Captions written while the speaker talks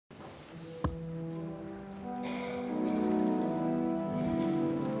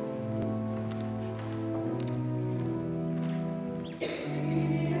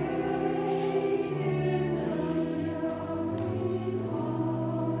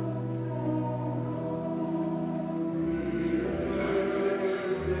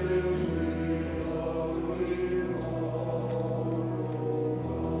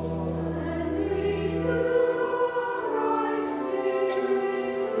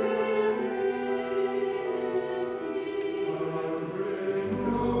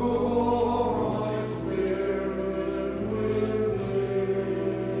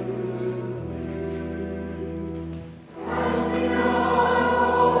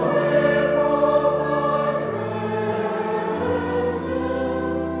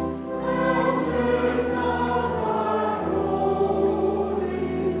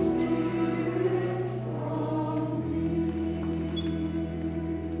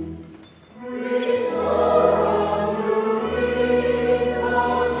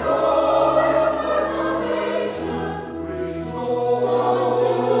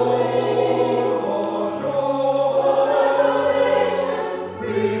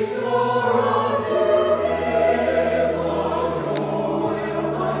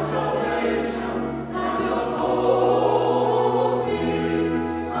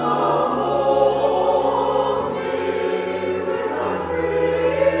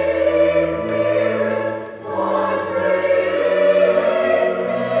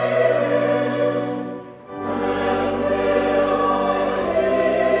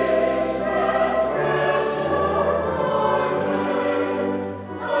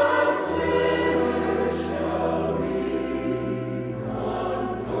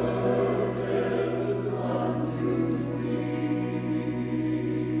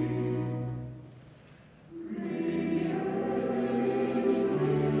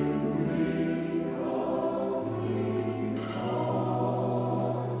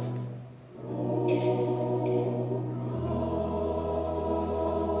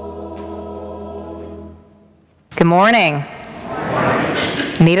Good morning.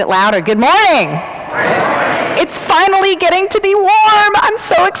 Need it louder. Good morning. It's finally getting to be warm. I'm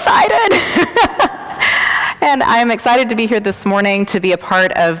so excited. And I'm excited to be here this morning to be a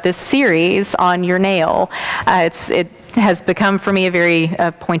part of this series on your nail. It has become for me a very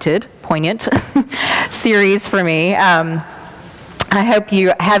poignant series for me. I hope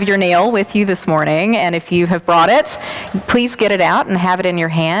you have your nail with you this morning, and if you have brought it, please get it out and have it in your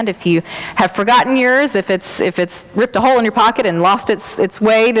hand. If you have forgotten yours, if it's ripped a hole in your pocket and lost its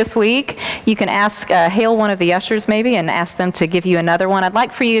way this week, you can hail one of the ushers maybe and ask them to give you another one. I'd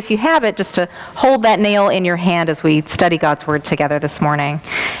like for you, if you have it, just to hold that nail in your hand as we study God's Word together this morning.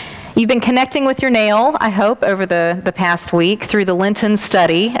 You've been connecting with your nail, I hope, over the past week through the Lenten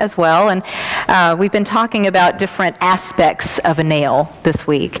study as well, and we've been talking about different aspects of a nail this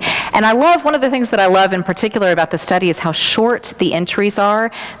week. And one of the things that I love in particular about the study is how short the entries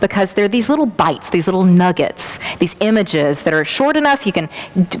are, because they're these little bites, these little nuggets, these images that are short enough you can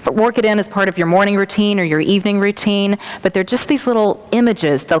work it in as part of your morning routine or your evening routine, but they're just these little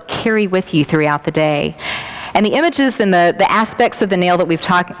images they'll carry with you throughout the day. And the images and the aspects of the nail that we've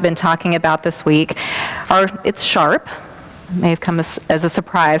been talking about this week it's sharp. It may have come as a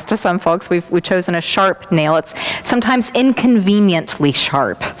surprise to some folks. We've chosen a sharp nail. It's sometimes inconveniently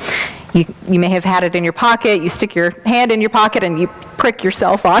sharp. You may have had it in your pocket. You stick your hand in your pocket and you prick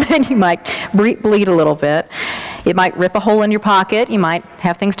yourself on it. You might bleed a little bit. It might rip a hole in your pocket. You might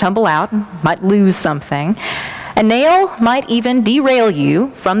have things tumble out. You might lose something. A nail might even derail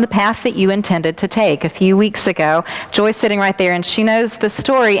you from the path that you intended to take. A few weeks ago, Joy's sitting right there, and she knows the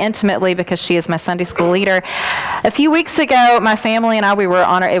story intimately because she is my Sunday school leader. A few weeks ago, my family and I,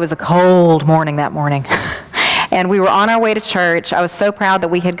 it was a cold morning that morning. And we were on our way to church. I was so proud that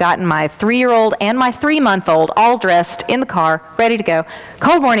we had gotten my 3-year-old and my 3-month-old all dressed in the car, ready to go.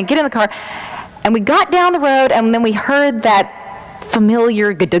 Cold morning, get in the car. And we got down the road, and then we heard that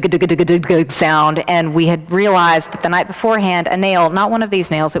familiar sound, and we had realized that the night beforehand, a nail, not one of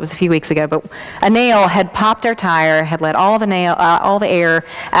these nails, it was a few weeks ago, but a nail had popped our tire, had let all the air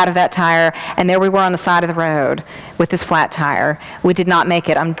out of that tire, and there we were on the side of the road with this flat tire. We did not make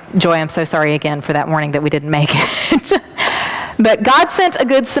it. Joy, I'm so sorry again for that morning that we didn't make it. But God sent a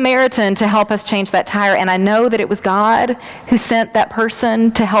good Samaritan to help us change that tire, and I know that it was God who sent that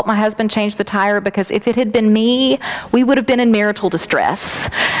person to help my husband change the tire, because if it had been me, we would have been in marital distress.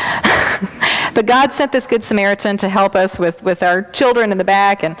 But God sent this good Samaritan to help us with our children in the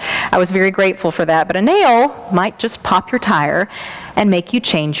back, and I was very grateful for that. But a nail might just pop your tire and make you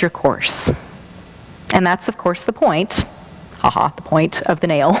change your course. And that's, of course, the point. The point of the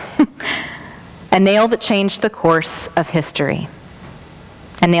nail. A nail that changed the course of history.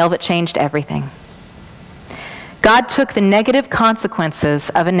 A nail that changed everything. God took the negative consequences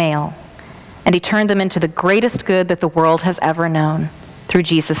of a nail, and he turned them into the greatest good that the world has ever known, through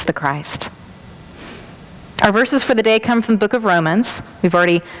Jesus the Christ. Our verses for the day come from the book of Romans. We've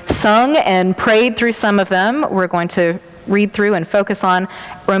already sung and prayed through some of them. We're going to read through and focus on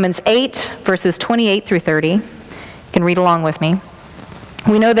Romans 8, verses 28 through 30. You can read along with me.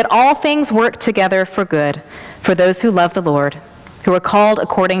 We know that all things work together for good, for those who love the Lord, who are called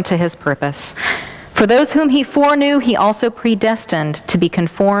according to his purpose. For those whom he foreknew, he also predestined to be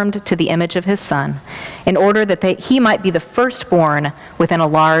conformed to the image of his Son, in order that he might be the firstborn within a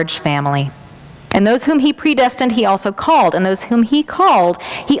large family. And those whom he predestined, he also called, and those whom he called,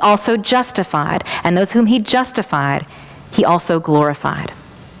 he also justified, and those whom he justified, he also glorified.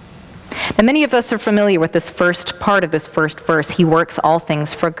 Now, many of us are familiar with this first part of this first verse, he works all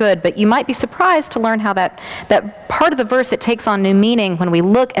things for good, but you might be surprised to learn how that part of the verse, it takes on new meaning when we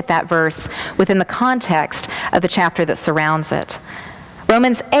look at that verse within the context of the chapter that surrounds it.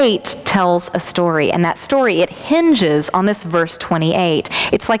 Romans 8 tells a story, and that story, it hinges on this verse 28.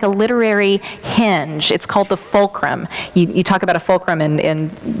 It's like a literary hinge. It's called the fulcrum. You talk about a fulcrum in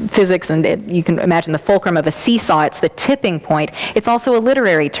physics, and you can imagine the fulcrum of a seesaw. It's the tipping point. It's also a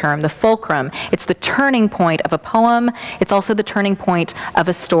literary term, the fulcrum. It's the turning point of a poem. It's also the turning point of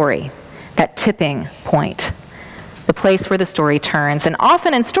a story, that tipping point. The place where the story turns. And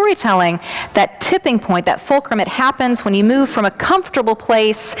often in storytelling, that tipping point, that fulcrum, it happens when you move from a comfortable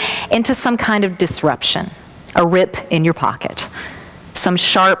place into some kind of disruption, a rip in your pocket, some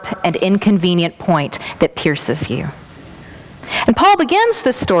sharp and inconvenient point that pierces you. And Paul begins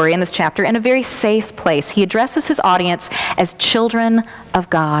this story in this chapter in a very safe place. He addresses his audience as children of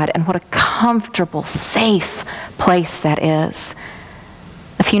God, and what a comfortable, safe place that is.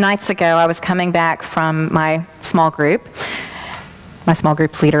 A few nights ago, I was coming back from my small group. My small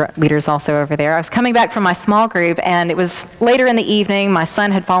group's leader's also over there. I was coming back from my small group, and it was later in the evening. My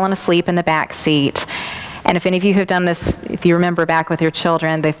son had fallen asleep in the back seat. And if any of you have done this, if you remember back with your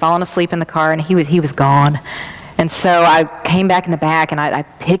children, they've fallen asleep in the car and he was gone. And so I came back in the back and I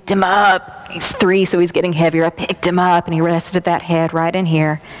picked him up. He's 3, so he's getting heavier. I picked him up and he rested that head right in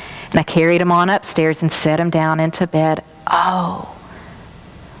here. And I carried him on upstairs and set him down into bed. Oh,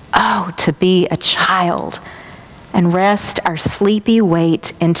 to be a child and rest our sleepy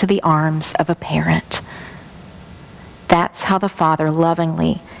weight into the arms of a parent. That's how the Father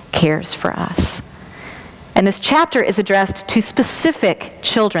lovingly cares for us. And this chapter is addressed to specific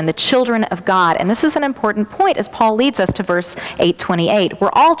children, the children of God. And this is an important point as Paul leads us to verse 8:28.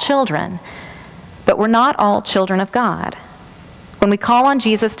 We're all children, but we're not all children of God. When we call on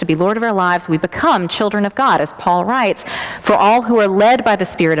Jesus to be Lord of our lives, we become children of God. As Paul writes, for all who are led by the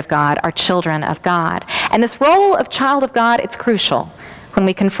Spirit of God are children of God. And this role of child of God, it's crucial when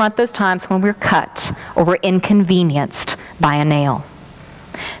we confront those times when we're cut or we're inconvenienced by a nail.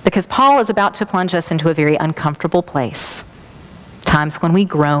 Because Paul is about to plunge us into a very uncomfortable place. Times when we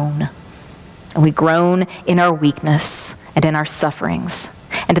groan, and we groan in our weakness and in our sufferings.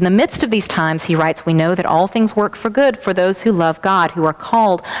 And in the midst of these times, he writes, we know that all things work for good for those who love God, who are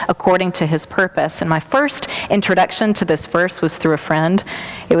called according to his purpose. And my first introduction to this verse was through a friend.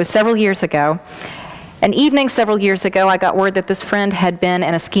 It was several years ago. An evening several years ago, I got word that this friend had been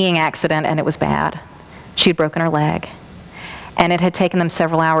in a skiing accident, and it was bad. She had broken her leg. And it had taken them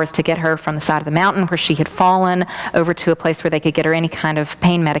several hours to get her from the side of the mountain where she had fallen over to a place where they could get her any kind of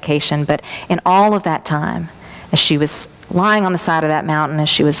pain medication. But in all of that time, as she was lying on the side of that mountain, as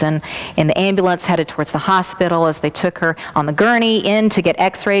she was in the ambulance headed towards the hospital, as they took her on the gurney in to get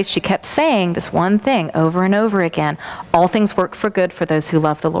x-rays, she kept saying this one thing over and over again: all things work for good for those who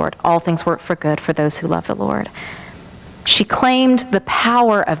love the Lord. All things work for good for those who love the Lord. She claimed the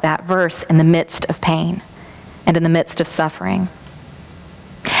power of that verse in the midst of pain and in the midst of suffering.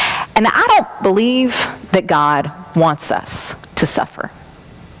 And I don't believe that God wants us to suffer.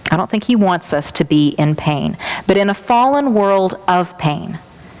 I don't think he wants us to be in pain. But in a fallen world of pain,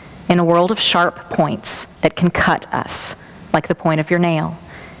 in a world of sharp points that can cut us, like the point of your nail,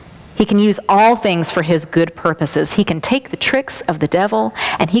 he can use all things for his good purposes. He can take the tricks of the devil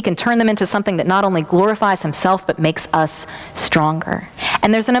and he can turn them into something that not only glorifies himself but makes us stronger.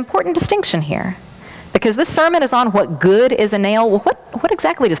 And there's an important distinction here, because this sermon is on what good is a nail. Well, what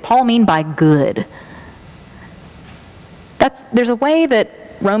exactly does Paul mean by good? There's a way that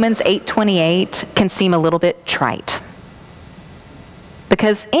Romans 8:28 can seem a little bit trite.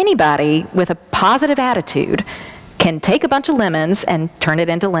 Because anybody with a positive attitude can take a bunch of lemons and turn it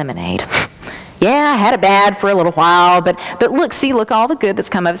into lemonade. Yeah, I had it bad for a little while, but look all the good that's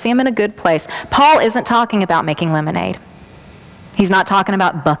come of it. See, I'm in a good place. Paul isn't talking about making lemonade. He's not talking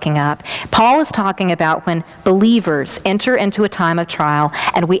about bucking up. Paul is talking about when believers enter into a time of trial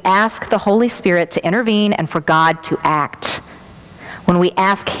and we ask the Holy Spirit to intervene and for God to act. When we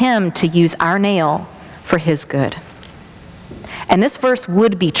ask him to use our nail for his good. And this verse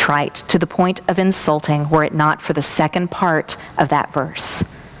would be trite to the point of insulting were it not for the second part of that verse.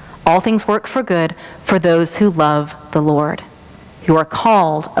 All things work for good for those who love the Lord, who are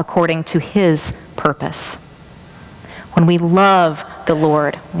called according to his purpose. When we love the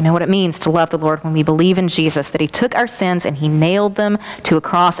Lord, we know what it means to love the Lord when we believe in Jesus, that he took our sins and he nailed them to a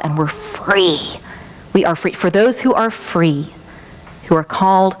cross and we're free. We are free. For those who are free, who are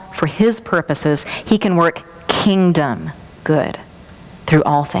called for his purposes, he can work kingdom good through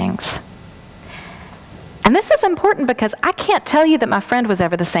all things. And this is important because I can't tell you that my friend was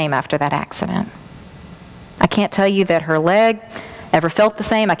ever the same after that accident. I can't tell you that her leg ever felt the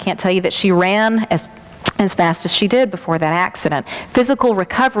same. I can't tell you that she ran as fast as she did before that accident. Physical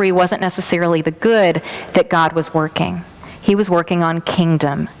recovery wasn't necessarily the good that God was working. He was working on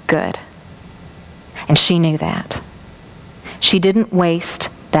kingdom good. And she knew that. She didn't waste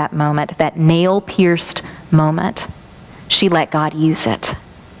that moment, that nail-pierced moment. She let God use it.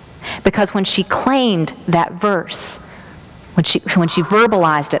 Because when she claimed that verse, when she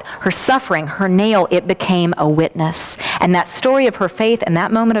verbalized it, her suffering, her nail, it became a witness. And that story of her faith and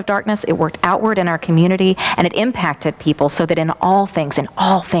that moment of darkness, it worked outward in our community and it impacted people so that in all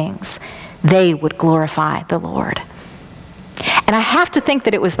things, they would glorify the Lord. And I have to think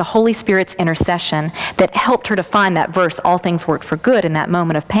that it was the Holy Spirit's intercession that helped her to find that verse, all things work for good, in that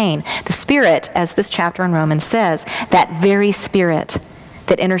moment of pain. The Spirit, as this chapter in Romans says, that very Spirit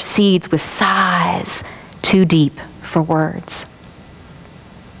that intercedes with sighs too deep for words.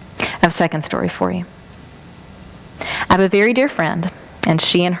 I have a second story for you. I have a very dear friend, and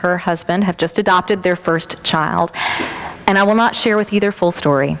she and her husband have just adopted their first child. And I will not share with you their full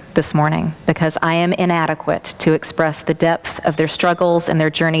story this morning because I am inadequate to express the depth of their struggles and their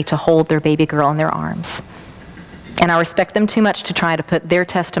journey to hold their baby girl in their arms. And I respect them too much to try to put their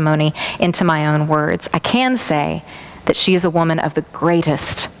testimony into my own words. I can say that she is a woman of the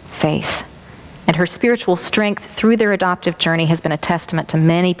greatest faith. And her spiritual strength through their adoptive journey has been a testament to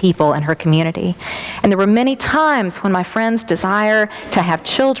many people in her community. And there were many times when my friend's desire to have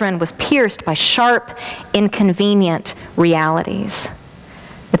children was pierced by sharp, inconvenient realities.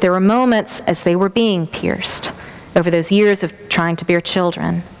 But there were moments as they were being pierced over those years of trying to bear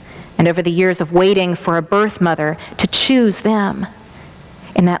children and over the years of waiting for a birth mother to choose them.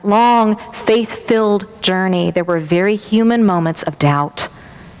 In that long, faith-filled journey, there were very human moments of doubt.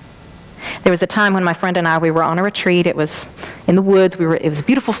 There was a time when my friend and I, we were on a retreat. It was in the woods. It was a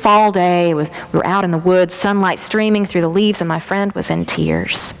beautiful fall day. We were out in the woods, sunlight streaming through the leaves, and my friend was in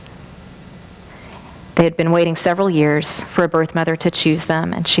tears. They had been waiting several years for a birth mother to choose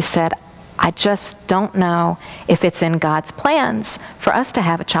them, and she said, I just don't know if it's in God's plans for us to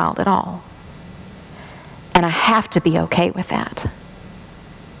have a child at all. And I have to be okay with that.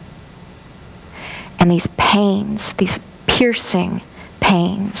 And these pains, these piercing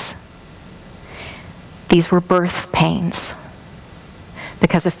pains, these were birth pains,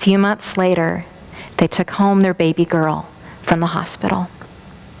 because a few months later, they took home their baby girl from the hospital.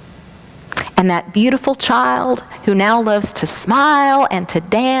 And that beautiful child who now loves to smile and to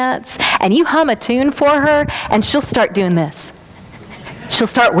dance, and you hum a tune for her, and she'll start doing this. She'll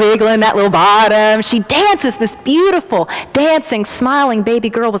start wiggling that little bottom. She dances. This beautiful, dancing, smiling baby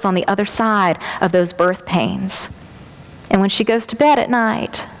girl was on the other side of those birth pains. And when she goes to bed at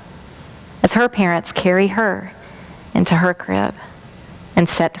night, as her parents carry her into her crib and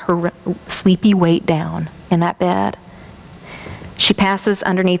set her sleepy weight down in that bed, she passes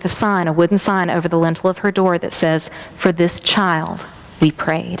underneath a sign, a wooden sign over the lintel of her door that says, "For this child we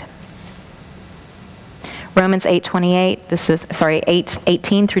prayed." Romans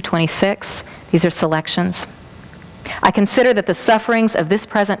 8:18 through 26, these are selections. I consider that the sufferings of this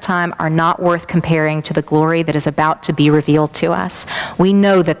present time are not worth comparing to the glory that is about to be revealed to us. We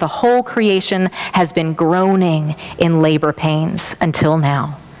know that the whole creation has been groaning in labor pains until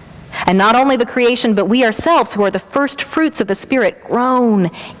now. And not only the creation, but we ourselves, who are the first fruits of the Spirit,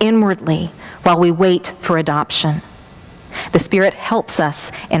 groan inwardly while we wait for adoption. The Spirit helps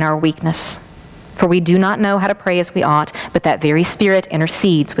us in our weakness. For we do not know how to pray as we ought, but that very Spirit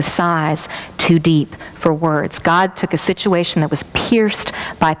intercedes with sighs too deep for words. God took a situation that was pierced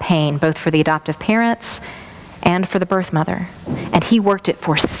by pain, both for the adoptive parents and for the birth mother, and he worked it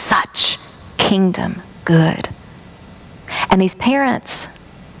for such kingdom good. And these parents,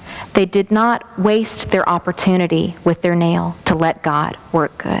 they did not waste their opportunity with their nail to let God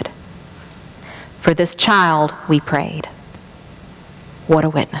work good. For this child we prayed. What a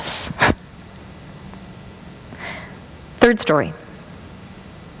witness. Third story.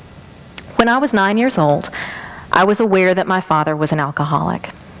 When I was 9 years old, I was aware that my father was an alcoholic.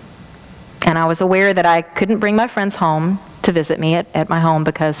 And I was aware that I couldn't bring my friends home to visit me at my home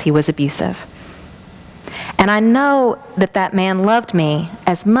because he was abusive. And I know that that man loved me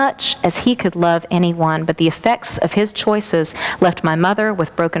as much as he could love anyone, but the effects of his choices left my mother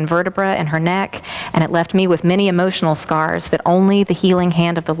with broken vertebra in her neck, and it left me with many emotional scars that only the healing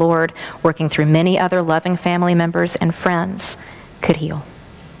hand of the Lord, working through many other loving family members and friends, could heal.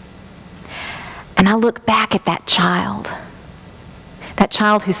 And I look back at that child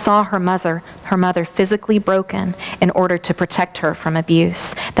who saw her mother physically broken in order to protect her from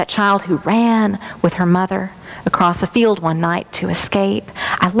abuse. That child who ran with her mother across a field one night to escape.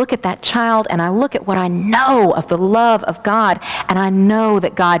 I look at that child and I look at what I know of the love of God, and I know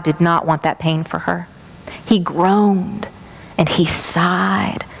that God did not want that pain for her. He groaned and he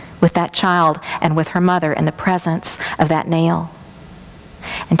sighed with that child and with her mother in the presence of that nail.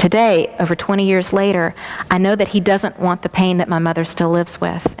 And today, over 20 years later, I know that he doesn't want the pain that my mother still lives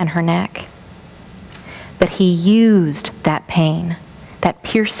with in her neck. But he used that pain, that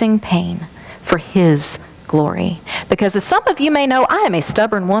piercing pain, for his glory. Because as some of you may know, I am a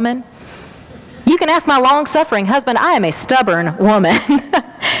stubborn woman. You can ask my long-suffering husband, I am a stubborn woman.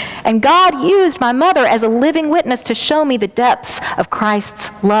 And God used my mother as a living witness to show me the depths of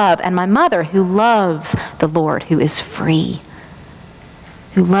Christ's love. And my mother, who loves the Lord, who is free,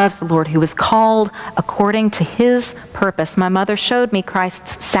 who loves the Lord, who was called according to his purpose. My mother showed me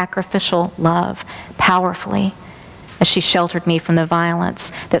Christ's sacrificial love powerfully as she sheltered me from the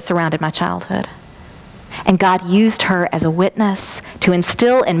violence that surrounded my childhood. And God used her as a witness to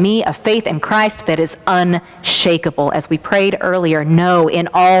instill in me a faith in Christ that is unshakable. As we prayed earlier, no, in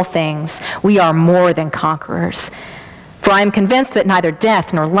all things we are more than conquerors For I am convinced that neither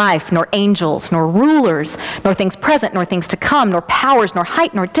death, nor life, nor angels, nor rulers, nor things present, nor things to come, nor powers, nor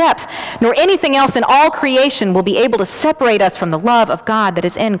height, nor depth, nor anything else in all creation will be able to separate us from the love of God that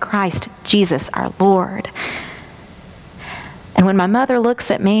is in Christ Jesus our Lord. And when my mother looks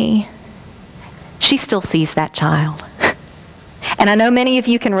at me, she still sees that child. And I know many of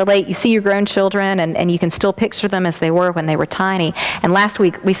you can relate. You see your grown children, and you can still picture them as they were when they were tiny. And last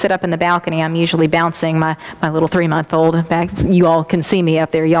week, we sit up in the balcony. I'm usually bouncing my little 3-month-old back. You all can see me up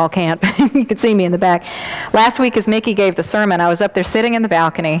there. Y'all can't. You can see me in the back. Last week, as Mickey gave the sermon, I was up there sitting in the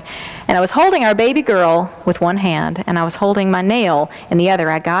balcony, and I was holding our baby girl with one hand, and I was holding my nail in the other.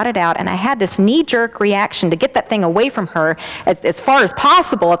 I got it out, and I had this knee-jerk reaction to get that thing away from her as far as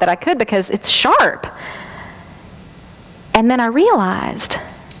possible that I could, because it's sharp. And then I realized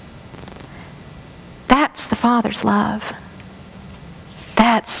that's the Father's love.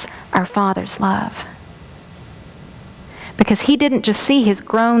 That's our Father's love. Because he didn't just see his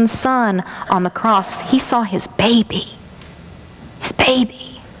grown son on the cross, he saw his baby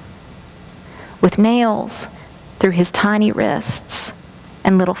with nails through his tiny wrists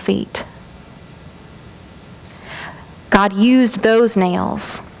and little feet. God used those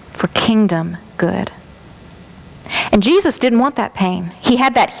nails for kingdom good. And Jesus didn't want that pain. He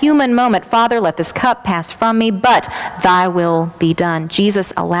had that human moment, Father, let this cup pass from me, but thy will be done.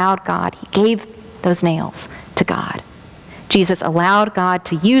 Jesus allowed God, he gave those nails to God. Jesus allowed God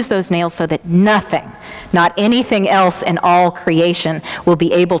to use those nails so that nothing, not anything else in all creation, will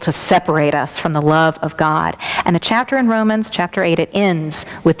be able to separate us from the love of God. And the chapter in Romans, chapter 8, it ends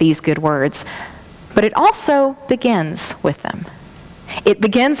with these good words, but it also begins with them. It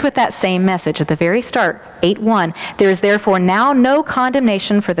begins with that same message at the very start, 8:1. There is therefore now no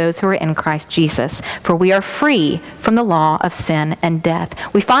condemnation for those who are in Christ Jesus, for we are free from the law of sin and death.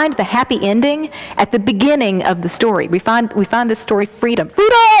 We find the happy ending at the beginning of the story. We find this story, freedom,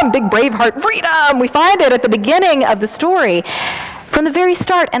 big Braveheart, freedom. We find it at the beginning of the story from the very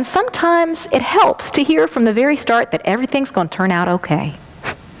start. And sometimes it helps to hear from the very start that everything's going to turn out okay.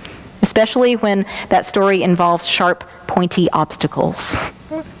 Especially when that story involves sharp, pointy obstacles.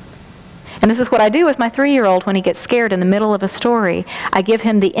 And this is what I do with my 3-year-old when he gets scared in the middle of a story. I give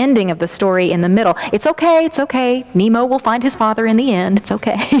him the ending of the story in the middle. It's okay. Nemo will find his father in the end. It's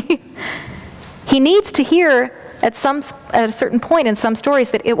okay. He needs to hear at a certain point in some stories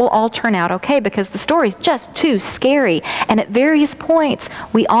that it will all turn out okay, because the story's just too scary. And at various points,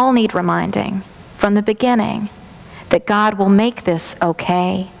 we all need reminding from the beginning that God will make this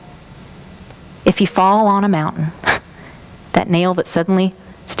okay. If you fall on a mountain, that nail that suddenly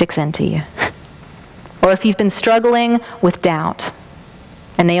sticks into you. Or if you've been struggling with doubt,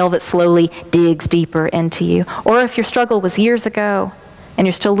 a nail that slowly digs deeper into you. Or if your struggle was years ago and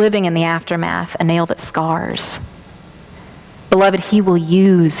you're still living in the aftermath, a nail that scars. Beloved, he will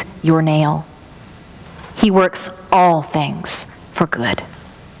use your nail. He works all things for good.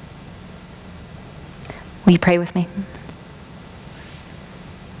 Will you pray with me?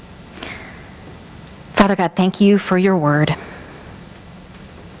 Father God, thank you for your word.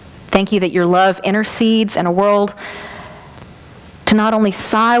 Thank you that your love intercedes in a world to not only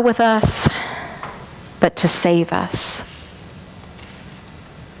sigh with us, but to save us.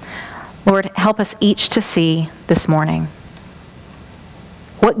 Lord, help us each to see this morning,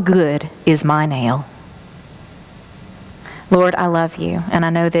 what good is my nail? Lord, I love you, and I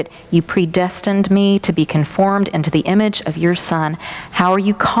know that you predestined me to be conformed into the image of your Son. How are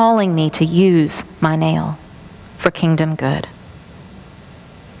you calling me to use my nail for kingdom good?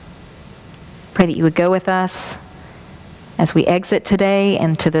 Pray that you would go with us as we exit today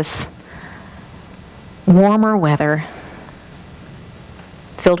into this warmer weather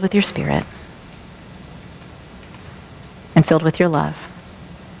filled with your Spirit and filled with your love.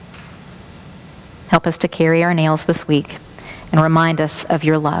 Help us to carry our nails this week and remind us of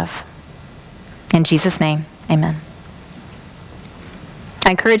your love. In Jesus' name, amen. I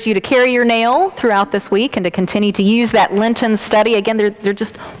encourage you to carry your nail throughout this week and to continue to use that Lenten study. Again, they're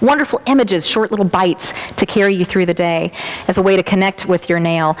just wonderful images, short little bites to carry you through the day as a way to connect with your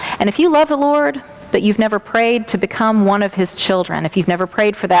nail. And if you love the Lord, but you've never prayed to become one of his children, if you've never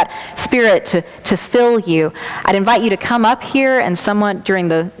prayed for that Spirit to fill you, I'd invite you to come up here, and someone during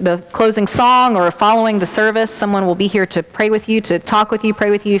the closing song or following the service, someone will be here to pray with you, to talk with you, pray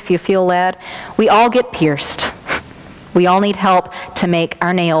with you if you feel led. We all get pierced. We all need help to make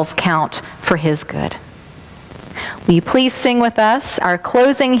our nails count for his good. Will you please sing with us our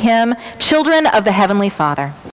closing hymn, Children of the Heavenly Father?